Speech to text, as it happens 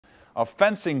A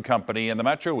fencing company in the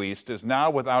Metro East is now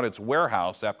without its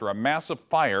warehouse after a massive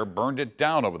fire burned it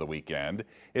down over the weekend.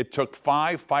 It took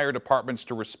 5 fire departments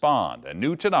to respond. And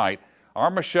new tonight,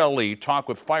 our Michelle Lee talked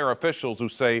with fire officials who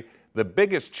say the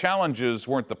biggest challenges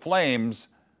weren't the flames,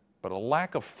 but a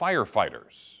lack of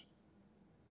firefighters.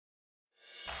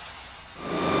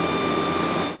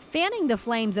 Fanning the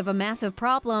flames of a massive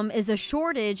problem is a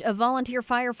shortage of volunteer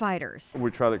firefighters. We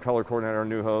try to color coordinate our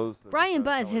new hose. Brian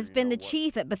Buhs has been the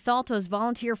chief at Bethalto's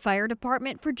volunteer fire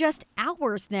department for just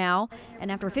hours now.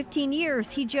 And after 15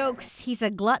 years, he jokes he's a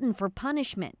glutton for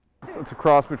punishment. It's a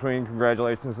cross between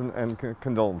congratulations and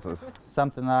condolences.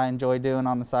 Something that I enjoy doing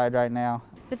on the side right now.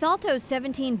 Bethalto's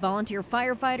 17 volunteer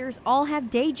firefighters all have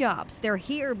day jobs. They're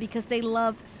here because they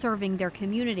love serving their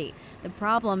community. The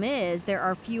problem is there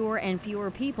are fewer and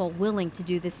fewer people willing to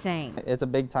do the same. It's a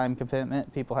big time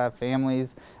commitment. People have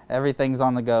families. Everything's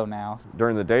on the go now.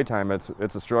 During the daytime, it's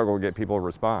a struggle to get people to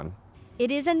respond. It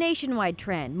is a nationwide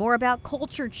trend, more about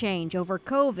culture change over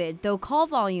COVID, though call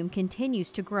volume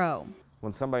continues to grow.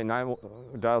 When somebody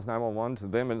dials 911, to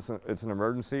them it's an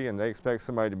emergency, and they expect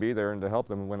somebody to be there and to help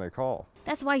them when they call.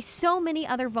 That's why so many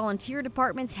other volunteer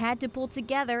departments had to pull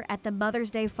together at the Mother's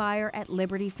Day fire at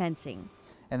Liberty Fencing.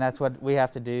 And that's what we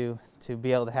have to do to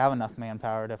be able to have enough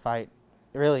manpower to fight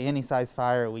really any size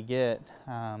fire we get,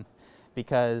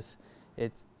 because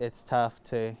it's tough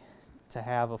to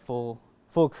have a full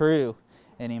crew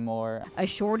anymore. A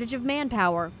shortage of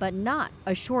manpower, but not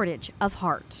a shortage of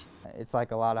heart. It's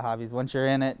like a lot of hobbies. Once you're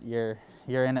in it, you're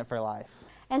in it for life.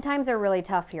 And times are really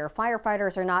tough here.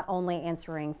 Firefighters are not only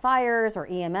answering fires or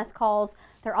EMS calls,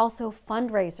 they're also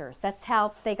fundraisers. That's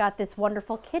how they got this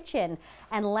wonderful kitchen.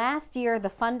 And last year, the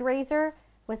fundraiser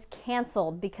was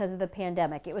canceled because of the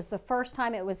pandemic. It was the first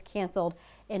time it was canceled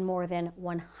in more than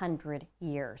 100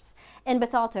 years. In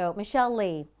Bethalto, Michelle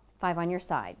Lee, 5 on your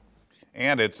side.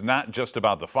 And it's not just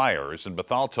about the fires. In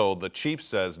Bethalto, the chief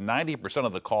says 90%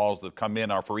 of the calls that come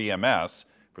in are for EMS,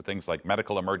 for things like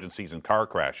medical emergencies and car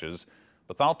crashes.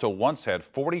 Bethalto once had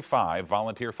 45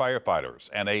 volunteer firefighters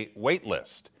and a wait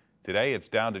list. Today, it's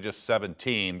down to just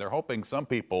 17. They're hoping some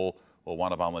people will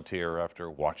want to volunteer after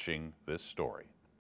watching this story.